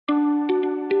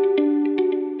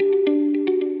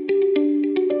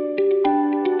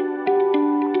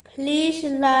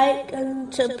like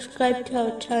and subscribe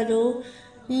to our channel.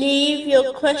 Leave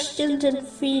your questions and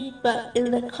feedback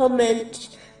in the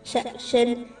comments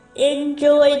section.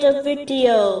 Enjoy the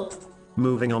video.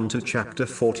 Moving on to chapter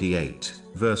 48,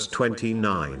 verse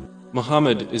 29.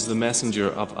 Muhammad is the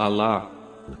messenger of Allah.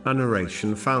 A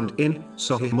narration found in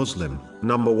Sahih Muslim,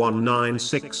 number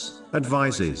 196,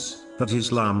 advises that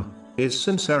Islam is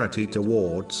sincerity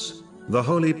towards the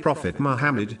Holy Prophet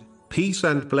Muhammad, peace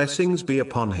and blessings be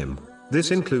upon him.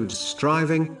 This includes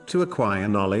striving to acquire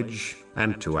knowledge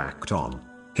and to act on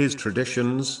his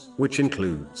traditions, which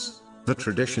includes the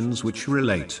traditions which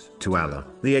relate to Allah,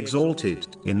 the Exalted,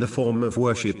 in the form of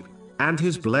worship, and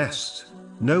his blessed,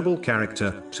 noble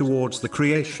character towards the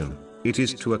creation. It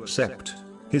is to accept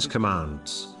his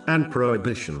commands and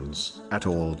prohibitions at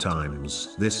all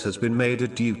times. This has been made a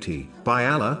duty by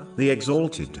Allah, the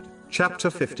Exalted. Chapter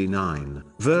 59,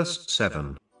 verse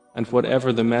 7. And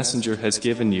whatever the messenger has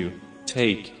given you,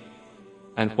 take,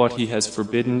 and what he has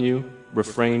forbidden you,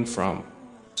 refrain from.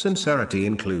 Sincerity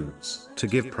includes to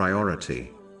give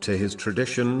priority to his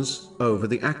traditions over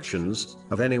the actions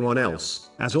of anyone else,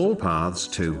 as all paths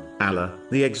to Allah,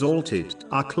 the Exalted,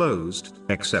 are closed,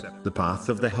 except the path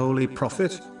of the Holy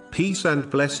Prophet, peace and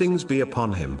blessings be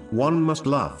upon him. One must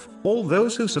love all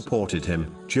those who supported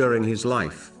him during his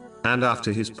life and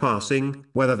after his passing,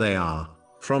 whether they are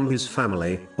from his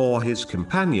family or his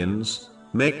companions.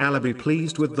 May Allah be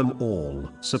pleased with them all.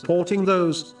 Supporting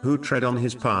those who tread on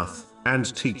his path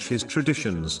and teach his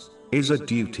traditions is a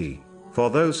duty for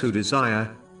those who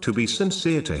desire to be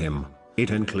sincere to him.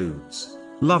 It includes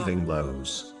loving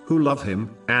those who love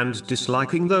him and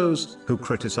disliking those who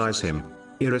criticize him,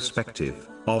 irrespective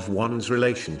of one's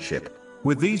relationship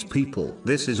with these people.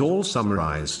 This is all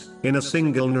summarized in a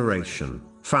single narration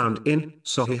found in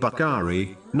Sahih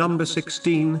Bukhari, number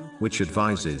 16, which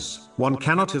advises one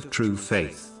cannot have true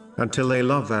faith until they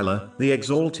love Allah, the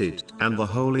Exalted, and the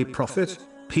Holy Prophet,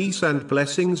 peace and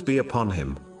blessings be upon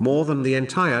him, more than the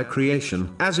entire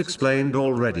creation. As explained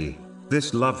already,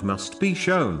 this love must be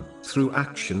shown through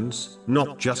actions,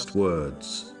 not just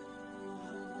words.